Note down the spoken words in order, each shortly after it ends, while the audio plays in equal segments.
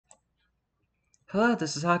Hello,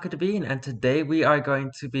 this is Haku, and today we are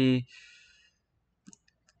going to be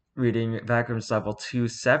reading Vacuum's level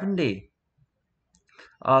 270,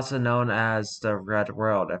 also known as the Red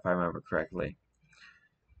World, if I remember correctly.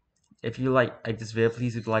 If you like this video,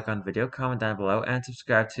 please leave a like on the video, comment down below, and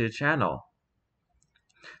subscribe to the channel.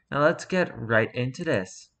 Now let's get right into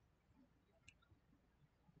this.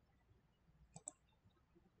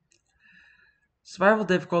 Survival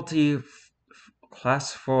difficulty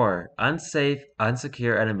Class 4, Unsafe,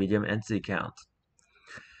 Unsecure, and a medium entity count.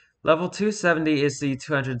 Level 270 is the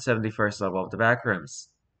 271st level of the Backrooms.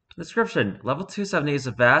 Description: Level 270 is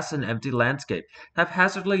a vast and empty landscape,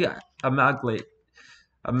 haphazardly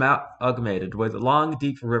amalgamated with long,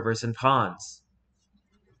 deep rivers and ponds.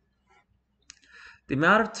 The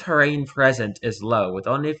amount of terrain present is low, with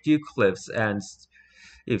only a few cliffs and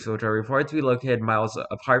steeps, which are reported to be located miles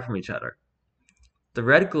apart from each other. The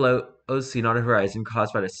red glow seen on the horizon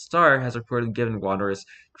caused by the star has reportedly given wanderers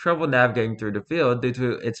trouble navigating through the field due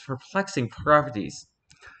to its perplexing properties.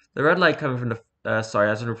 The red light coming from the star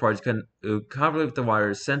has been reported to convolute the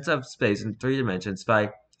wanderer's sense of space in 3 dimensions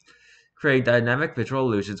by creating dynamic visual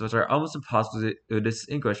illusions which are almost impossible to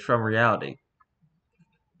distinguish from reality.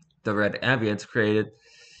 The red ambience created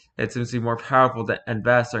it seems to be more powerful and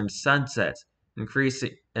vast during sunset,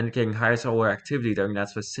 indicating higher solar activity during that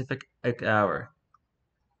specific hour.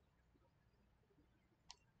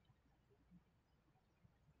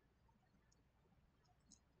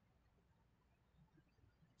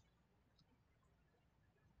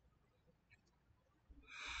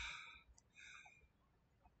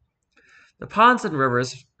 The ponds and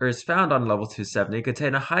rivers found on level 270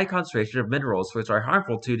 contain a high concentration of minerals which are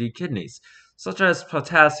harmful to the kidneys, such as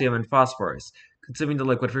potassium and phosphorus. Consuming the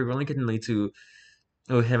liquid frequently can lead to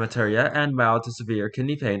hematuria and mild to severe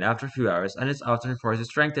kidney pain after a few hours, and is often reported to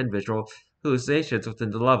strengthen visual hallucinations within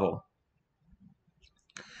the level.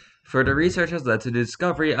 Further research has led to the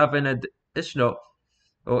discovery of an additional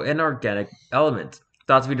inorganic element,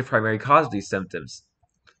 thought to be the primary cause of these symptoms.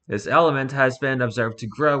 This element has been observed to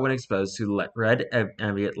grow when exposed to red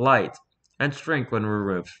ambient light, and shrink when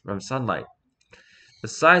removed from sunlight. The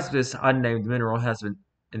size of this unnamed mineral has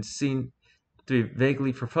been seen to be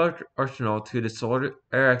vaguely proportional to the solar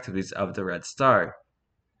activities of the red star.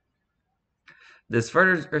 This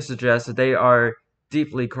further suggests that they are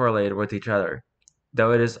deeply correlated with each other,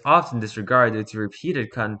 though it is often disregarded due to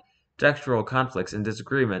repeated conjectural conflicts and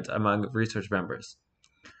disagreement among research members.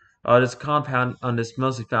 This compound is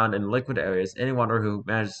mostly found in liquid areas. Any wanderer who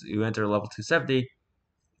manages to enter level 270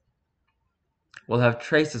 will have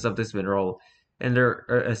traces of this mineral in their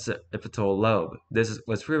occipital lobe. This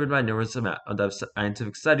was proven by numerous amounts of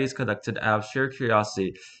scientific studies conducted out of sheer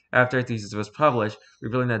curiosity after a thesis was published,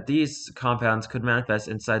 revealing that these compounds could manifest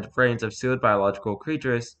inside the brains of sealed biological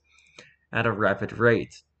creatures at a rapid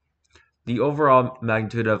rate. The overall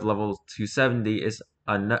magnitude of level 270 is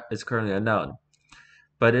currently unknown,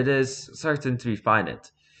 but it is certain to be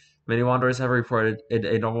finite. Many wanderers have reported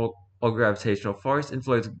a normal gravitational force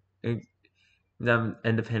influencing them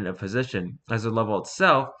independent of position, as the level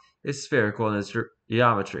itself is spherical in its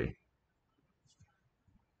geometry.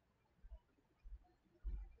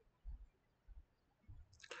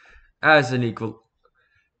 As an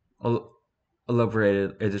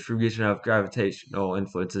elaborated a distribution of gravitational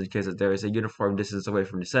influence indicates that there is a uniform distance away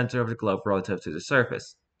from the center of the globe relative to the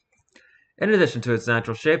surface. In addition to its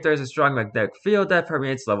natural shape, there is a strong magnetic field that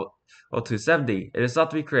permeates level 270. It is thought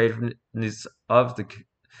to be created from the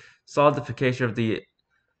solidification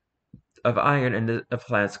of iron in a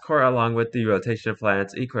planet's core, along with the rotation of the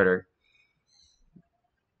planet's equator,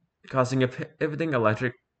 causing a pivoting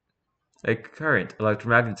current,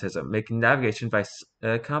 electromagnetism, making navigation by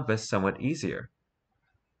compass somewhat easier.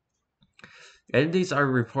 Entities are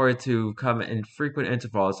reported to come in frequent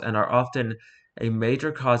intervals and are often a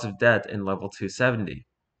major cause of death in level 270.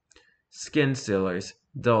 Skin stealers,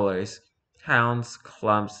 dullers, hounds,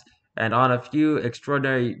 clumps, and on a few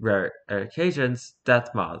extraordinary rare occasions, death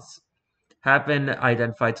moths have been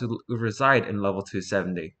identified to reside in level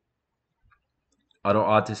 270. Although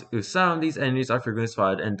odd to some, these enemies are frequently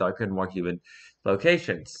spotted in darker and more human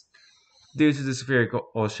locations. Due to the spherical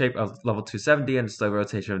shape of level 270 and the slow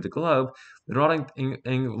rotation of the globe, when running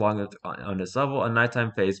along on this level, a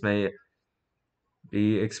nighttime phase may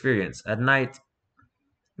be experienced. At night,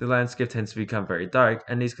 the landscape tends to become very dark,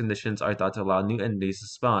 and these conditions are thought to allow new entities to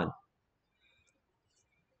spawn.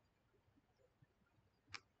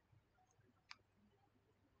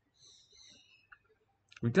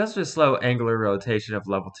 Because of the slow angular rotation of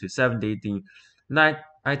level 270, the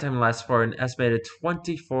nighttime lasts for an estimated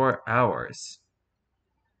 24 hours.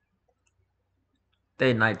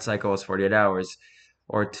 day-night cycle is 48 hours,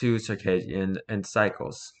 or 2 circadian and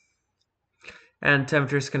cycles. And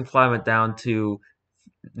temperatures can plummet down to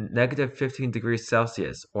negative 15 degrees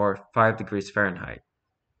Celsius, or 5 degrees Fahrenheit.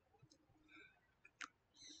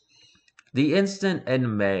 The incident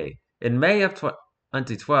in May. In May of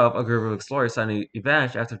 2012, a group of explorers suddenly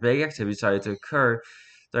vanished after vague activity started to occur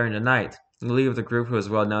during the night. The leader of the group, who was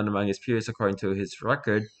well known among his peers according to his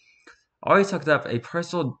record, always tucked up a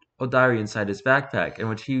personal diary inside his backpack, in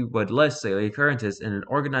which he would list daily occurrences in an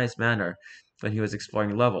organized manner when he was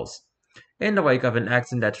exploring levels. In the wake of an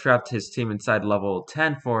accident that trapped his team inside level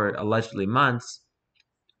 10 for allegedly months,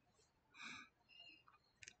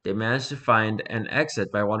 they managed to find an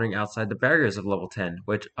exit by wandering outside the barriers of level 10,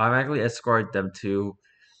 which automatically escorted them to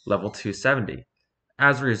level 270.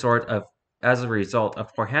 As a result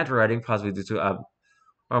of poor handwriting, possibly due to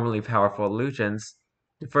abnormally powerful illusions,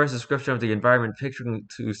 the first description of the environment picturing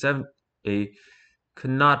 270 could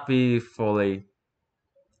not be fully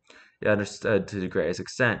understood to the greatest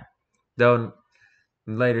extent, though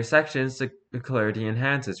in later sections the clarity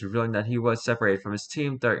enhances, revealing that he was separated from his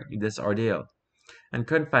team during this ordeal, and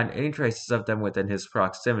couldn't find any traces of them within his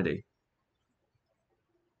proximity.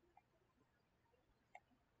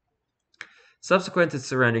 Subsequent to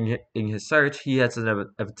surrendering in his search, he had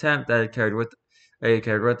an attempt that he carried with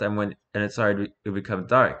him when and it started to become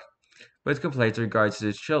dark, with complaints in regards to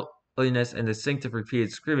the chilliness and distinctive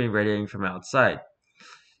repeated screaming radiating from outside.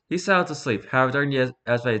 He settled to sleep. However,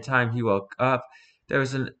 as by the time he woke up, there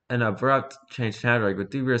was an abrupt change in handwriting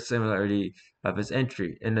with dubious similarity of his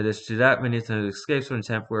entry. In addition to that, many attempted escapes from the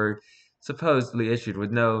temp were supposedly issued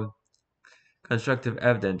with no constructive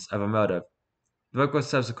evidence of a motive. The book was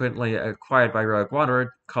subsequently acquired by Rogue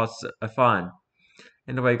Wanderer called Afan,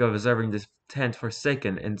 in the wake of observing the tent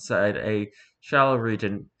forsaken inside a shallow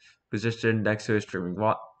region positioned next to a streaming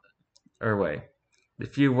waterway. The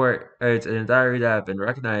few words in the diary that have been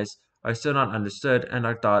recognized are still not understood and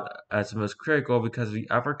are thought as most critical because of the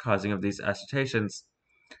upward causing of these assertions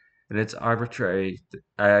and its arbitrary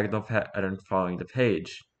diagonal pattern following the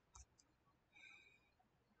page.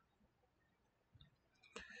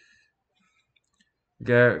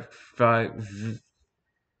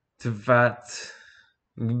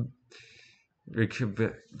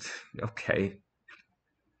 Okay.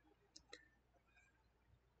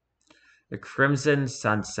 The Crimson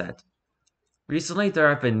Sunset. Recently, there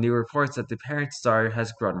have been new reports that the parent star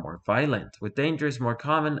has grown more violent, with dangers more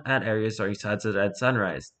common at areas during sunset and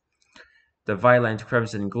sunrise. The violent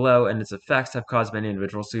crimson glow and its effects have caused many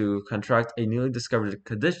individuals to contract a newly discovered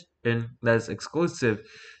condition that is exclusive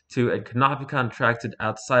to and cannot be contracted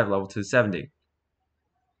outside of level 270.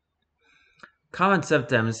 Common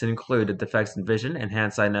symptoms include defects in vision,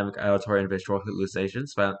 enhanced dynamic auditory and visual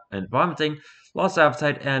hallucinations, and vomiting, loss of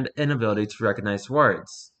appetite, and inability to recognize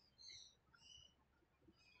words.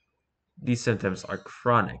 These symptoms are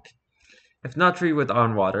chronic. If not treated with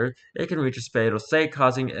on water, it can reach a fatal state,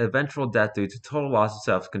 causing eventual death due to total loss of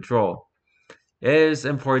self-control. It is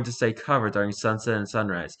important to stay covered during sunset and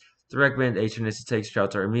sunrise. The recommendation is to take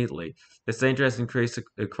shelter immediately. This danger has increased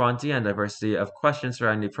the quantity and diversity of questions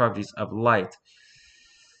surrounding the properties of light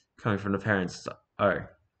coming from the parent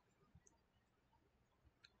star.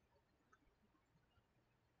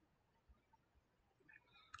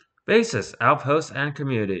 Bases, outposts, and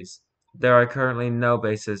communities. There are currently no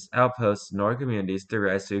bases, outposts, nor communities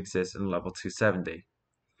theorized to exist in level 270.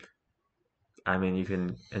 I mean, you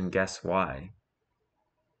can guess why.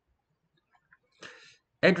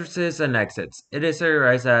 Entrances and exits. It is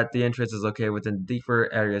theorized that the entrance is located within deeper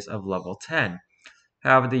areas of level 10.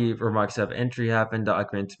 However, the remarks of entry have been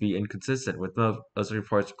documented to be inconsistent, with most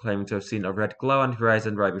reports claiming to have seen a red glow on the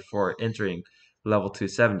horizon right before entering level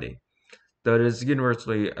 270. Though it is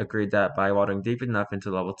universally agreed that by wandering deep enough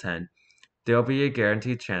into level 10, there will be a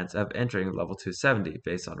guaranteed chance of entering level 270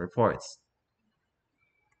 based on reports.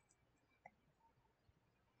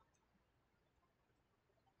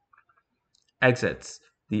 Exits.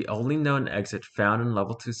 The only known exit found in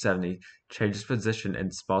level 270 changes position in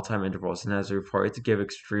small time intervals and has reported to give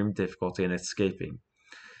extreme difficulty in escaping.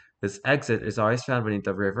 This exit is always found beneath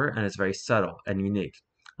the river and is very subtle and unique.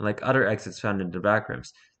 Unlike other exits found in the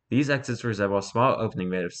backrooms, these exits resemble a small opening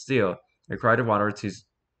made of steel, required the wanderer to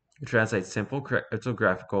translate simple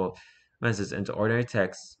cryptographical messages into ordinary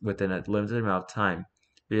text within a limited amount of time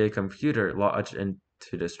via a computer lodged into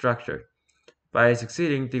the structure. By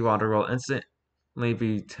succeeding, the wanderer will instantly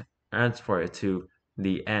be transported to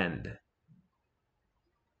the end.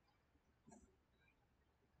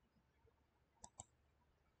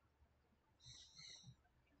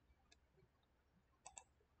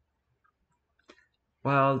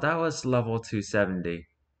 Well, that was level 270.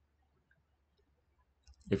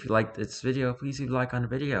 If you liked this video, please leave a like on the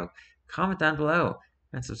video, comment down below,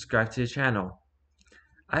 and subscribe to the channel.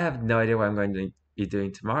 I have no idea what I'm going to be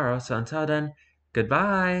doing tomorrow, so until then,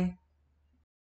 goodbye!